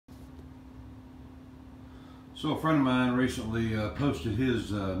So a friend of mine recently posted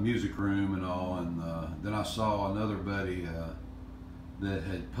his music room and all, and then I saw another buddy that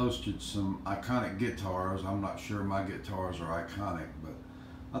had posted some iconic guitars. I'm not sure my guitars are iconic, but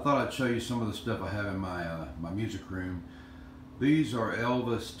I thought I'd show you some of the stuff I have in my music room. These are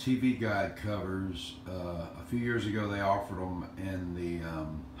Elvis TV Guide covers. A few years ago they offered them in the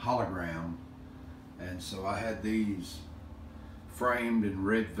hologram, and so I had these framed in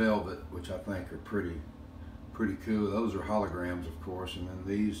red velvet, which I think are pretty cool. Those are holograms, of course, and then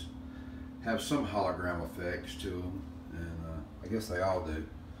these have some hologram effects to them, and I guess they all do.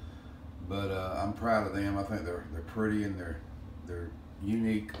 But I'm proud of them. I think they're pretty, and they're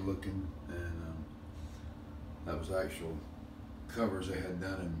unique looking, and that was actual covers they had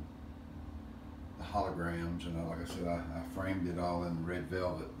done in the holograms, and like I said, I framed it all in red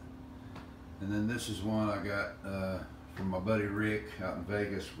velvet. And then this is one I got from my buddy Rick out in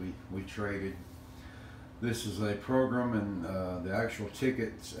Vegas. We traded. This is a program and the actual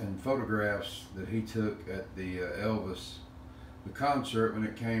tickets and photographs that he took at the Elvis concert when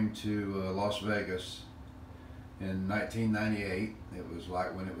it came to Las Vegas in 1998. It was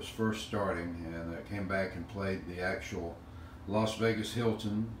like when it was first starting, and it came back and played the actual Las Vegas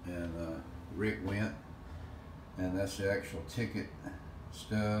Hilton, and Rick went, and that's the actual ticket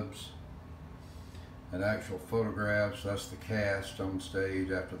stubs and actual photographs. That's the cast on stage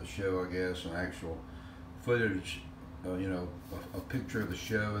after the show, I guess, and actual footage, a picture of the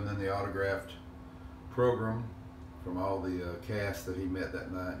show, and then the autographed program from all the cast that he met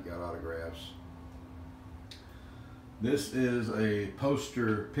that night and got autographs. This is a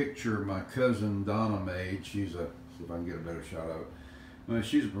poster picture my cousin Donna made. She's a, see if I can get a better shot of it. Well,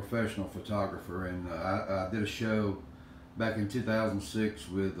 she's a professional photographer, and I did a show back in 2006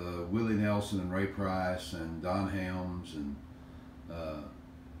 with Willie Nelson and Ray Price and Don Helms, and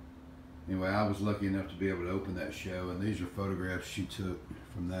anyway, I was lucky enough to be able to open that show, and these are photographs she took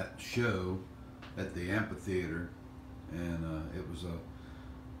from that show at the amphitheater, and it was a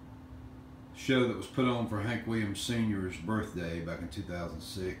show that was put on for Hank Williams Sr.'s birthday back in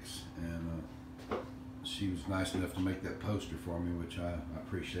 2006, and she was nice enough to make that poster for me, which I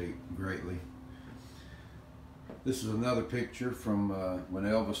appreciate greatly. This is another picture from when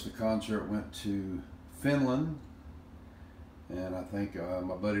Elvis the concert went to Finland, and I think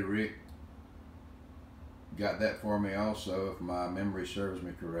my buddy Rick got that for me also, if my memory serves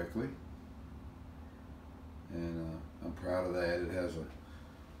me correctly, and I'm proud of that. It has a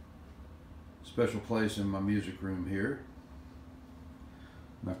special place in my music room here.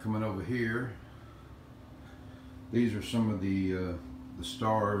 Now coming over here, these are some of the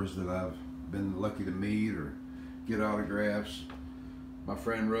stars that I've been lucky to meet or get autographs. My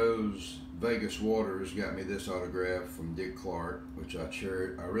friend Rose Vegas Waters got me this autograph from Dick Clark, which I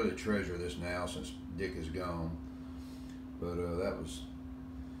really treasure this now since Dick is gone. But that was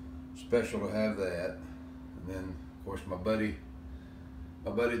special to have that. And then, of course, my buddy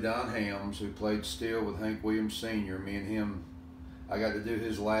Don Helms, who played steel with Hank Williams Sr. Me and him, I got to do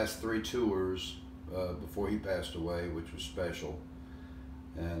his last 3 tours before he passed away, which was special,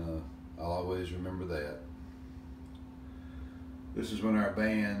 and I'll always remember that. This is when our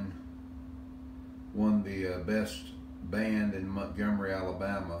band won the best band in Montgomery,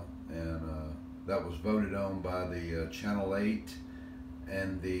 Alabama, and that was voted on by the Channel 8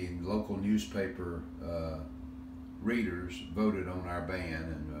 and the local newspaper readers voted on our band,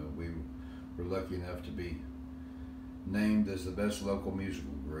 and we were lucky enough to be named as the best local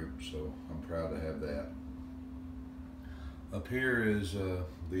musical group, so I'm proud to have that. Up here is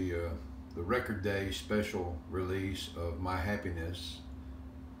the Record Day special release of My Happiness,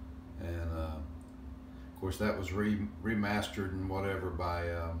 and of course that was remastered and whatever by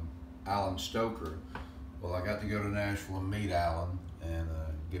Alan Stoker. Well, I got to go to Nashville and meet Alan and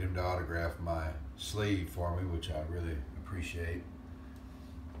get him to autograph my sleeve for me, which I really appreciate.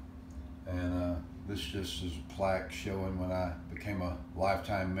 And this just is a plaque showing when I became a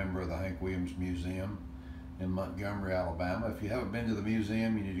lifetime member of the Hank Williams Museum in Montgomery, Alabama. If you haven't been to the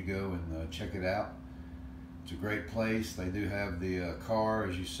museum, you need to go and check it out. It's a great place. They do have the car,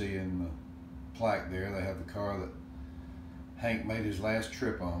 as you see in the plaque there. They have the car that Hank made his last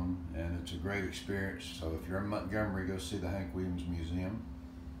trip on, and it's a great experience. So if you're in Montgomery, go see the Hank Williams Museum.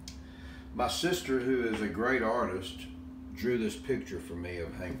 My sister, who is a great artist, drew this picture for me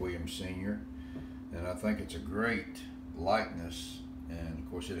of Hank Williams Sr., and I think it's a great likeness, and of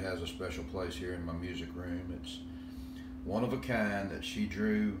course it has a special place here in my music room. It's one of a kind that she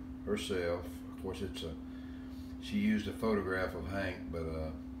drew herself. Of course she used a photograph of Hank, but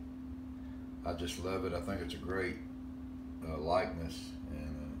I just love it. I think it's a great likeness,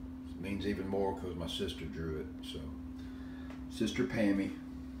 and it means means even more because my sister drew it. So, Sister Pammy.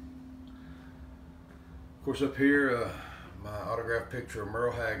 Of course, up here, my autographed picture of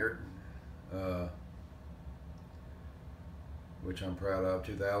Merle Haggard, which I'm proud of,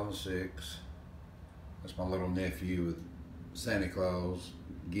 2006. That's my little nephew with Santa Claus,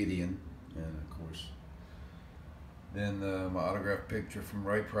 Gideon, and of course, then my autographed picture from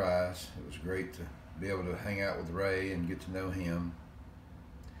Ray Price. It was great to be able to hang out with Ray and get to know him.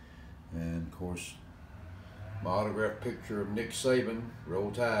 And of course, my autographed picture of Nick Saban, Roll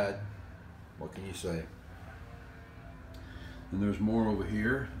Tide. What can you say? And there's more over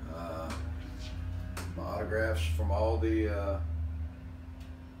here. My autographs from all the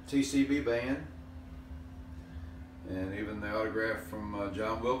TCB band, and even the autograph from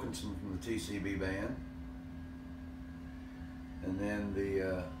John Wilkinson from the TCB band, and then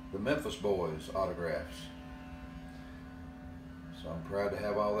the Memphis Boys autographs. So I'm proud to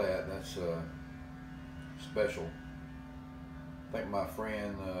have all that. That's special. I think my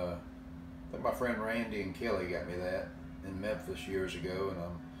friend Randy and Kelly got me that in Memphis years ago, and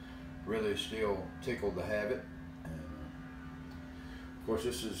I'm really still tickled to have it. And of course,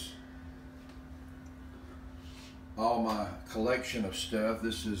 this is all my collection of stuff.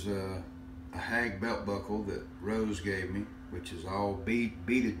 This is a Hag belt buckle that Rose gave me, which is all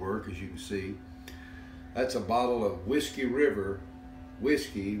beaded work, as you can see. That's a bottle of Whiskey River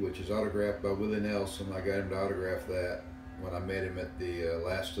whiskey, which is autographed by Willie Nelson. I got him to autograph that when I met him at the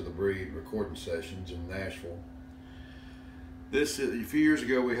Last of the Breed recording sessions in Nashville. This, a few years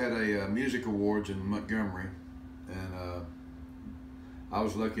ago, we had a music awards in Montgomery, and I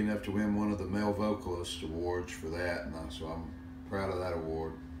was lucky enough to win one of the male vocalist awards for that, and so I'm proud of that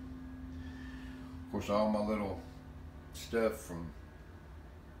award. Of course, all my little stuff from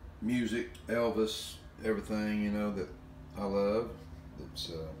music, Elvis, everything, you know, that I love.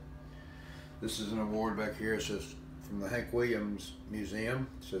 It's this is an award back here. It says from the Hank Williams Museum.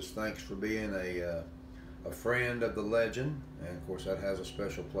 It says thanks for being a friend of the legend, and of course that has a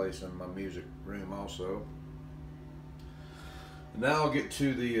special place in my music room also. Now I'll get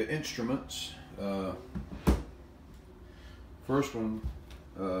to the instruments. First one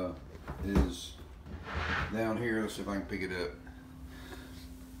is down here. Let's see if I can pick it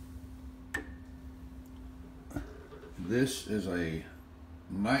up. This is a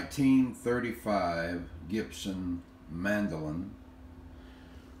 1935 Gibson mandolin.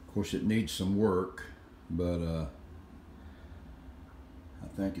 Of course, it needs some work, but I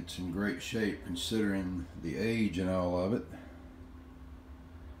think it's in great shape considering the age and all of it.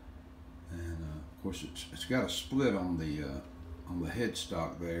 And of course, it's got a split on the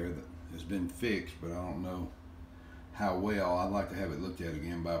headstock there that has been fixed, but I don't know how well. I'd like to have it looked at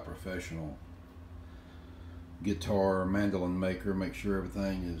again by a professional guitar or mandolin maker, make sure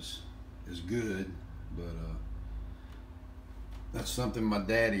everything is good. But that's something my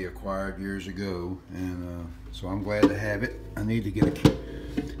daddy acquired years ago, and so I'm glad to have it. I need to get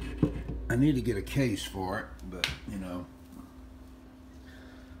a case for it, but you know.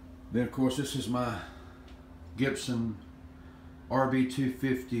 Then of course, this is my Gibson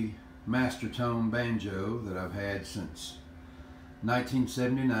RB250 Master Tone banjo that I've had since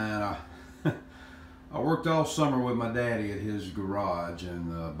 1979. I worked all summer with my daddy at his garage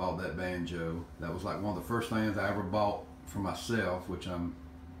and bought that banjo. That was like one of the first things I ever bought for myself, which I'm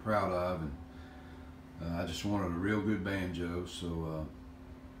proud of, and I just wanted a real good banjo, so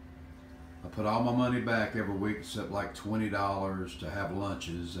I put all my money back every week except like $20 to have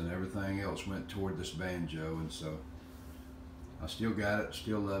lunches, and everything else went toward this banjo, and so I still got it,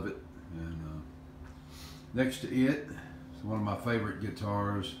 still love it. And next to it is one of my favorite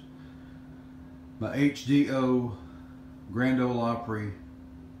guitars, my HDO Grand Ole Opry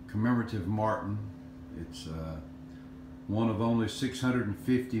commemorative Martin. It's one of only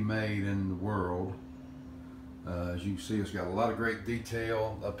 650 made in the world. As you can see, it's got a lot of great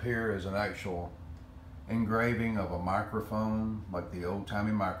detail. Up here is an actual engraving of a microphone, like the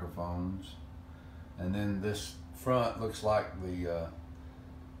old-timey microphones. And then this front looks like the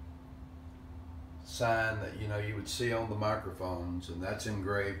sign that you would see on the microphones, and that's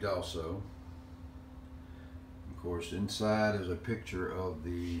engraved also. Of course, inside is a picture of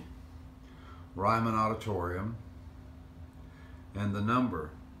the Ryman Auditorium and the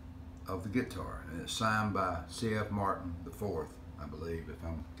number of the guitar, and it's signed by C.F. Martin IV, I believe, if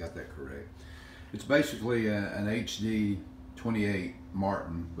I got that correct. It's basically an HD 28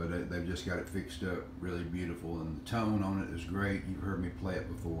 Martin, but they've just got it fixed up really beautiful, and the tone on it is great. You've heard me play it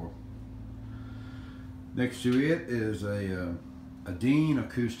before. Next to it is a Dean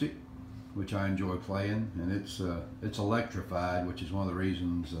acoustic, which I enjoy playing, and it's electrified, which is one of the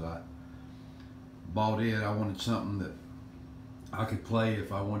reasons that bought it, I wanted something that I could play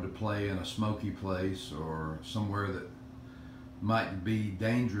if I wanted to play in a smoky place or somewhere that might be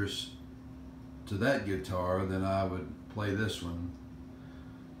dangerous to that guitar. Then I would play this one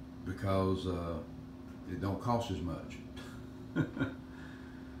because it don't cost as much.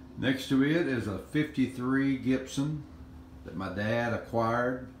 Next to it is a 53 Gibson that my dad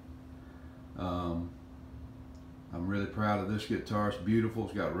acquired. I'm really proud of this guitar. It's beautiful.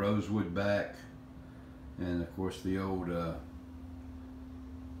 It's got rosewood back, and of course the old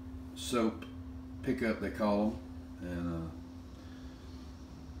soap pickup, they call them. And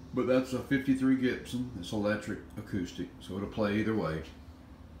but that's a 53 Gibson. It's electric acoustic, so it'll play either way.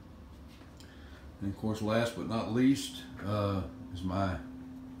 And of course, last but not least, is my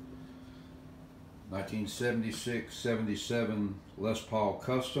 1976-77 Les Paul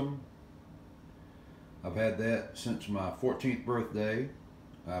Custom. I've had that since my 14th birthday.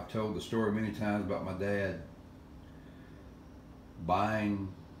 I've told the story many times about my dad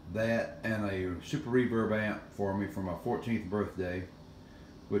buying that and a Super Reverb amp for me for my 14th birthday,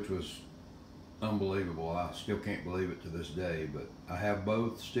 which was unbelievable. I still can't believe it to this day, but I have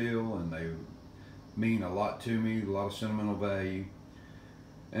both still, and they mean a lot to me, a lot of sentimental value.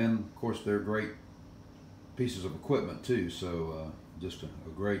 And of course, they're great pieces of equipment too, so just a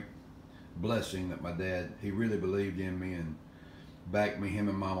great blessing that my dad, he really believed in me and backed me, him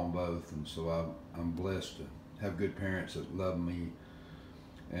and Mom, on both. And so I'm blessed to have good parents that love me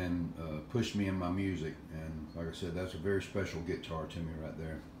and push me in my music. And like I said, that's a very special guitar to me right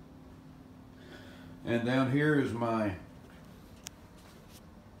there. And down here is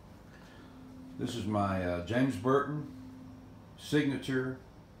this is my James Burton signature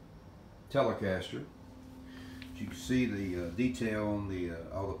Telecaster. You can see the detail on the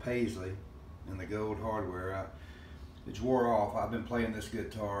all the paisley and the gold hardware. It's wore off. I've been playing this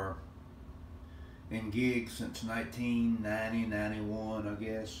guitar in gigs since 1990, 91, I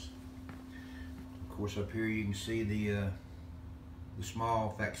guess. Of course, up here you can see the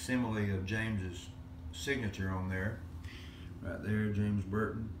small facsimile of James's signature on there. Right there, James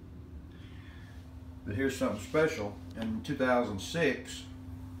Burton. But here's something special. In 2006,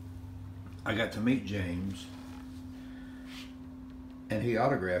 I got to meet James, and he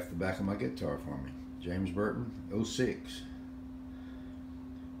autographed the back of my guitar for me. James Burton, 06.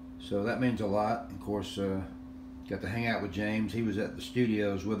 So that means a lot. Of course, got to hang out with James. He was at the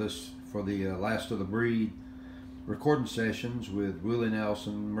studios with us for the Last of the Breed recording sessions with Willie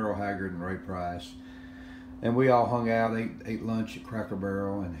Nelson, Merle Haggard, and Ray Price. And we all hung out, ate lunch at Cracker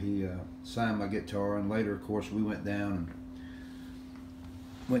Barrel, and he signed my guitar. And later, of course, we went down and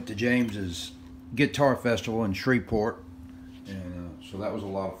went to James's Guitar Festival in Shreveport. And so that was a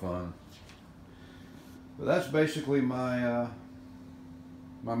lot of fun. But that's basically my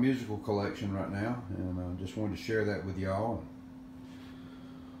my musical collection right now, and I just wanted to share that with y'all.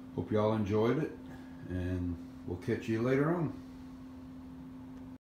 Hope y'all enjoyed it, and we'll catch you later on.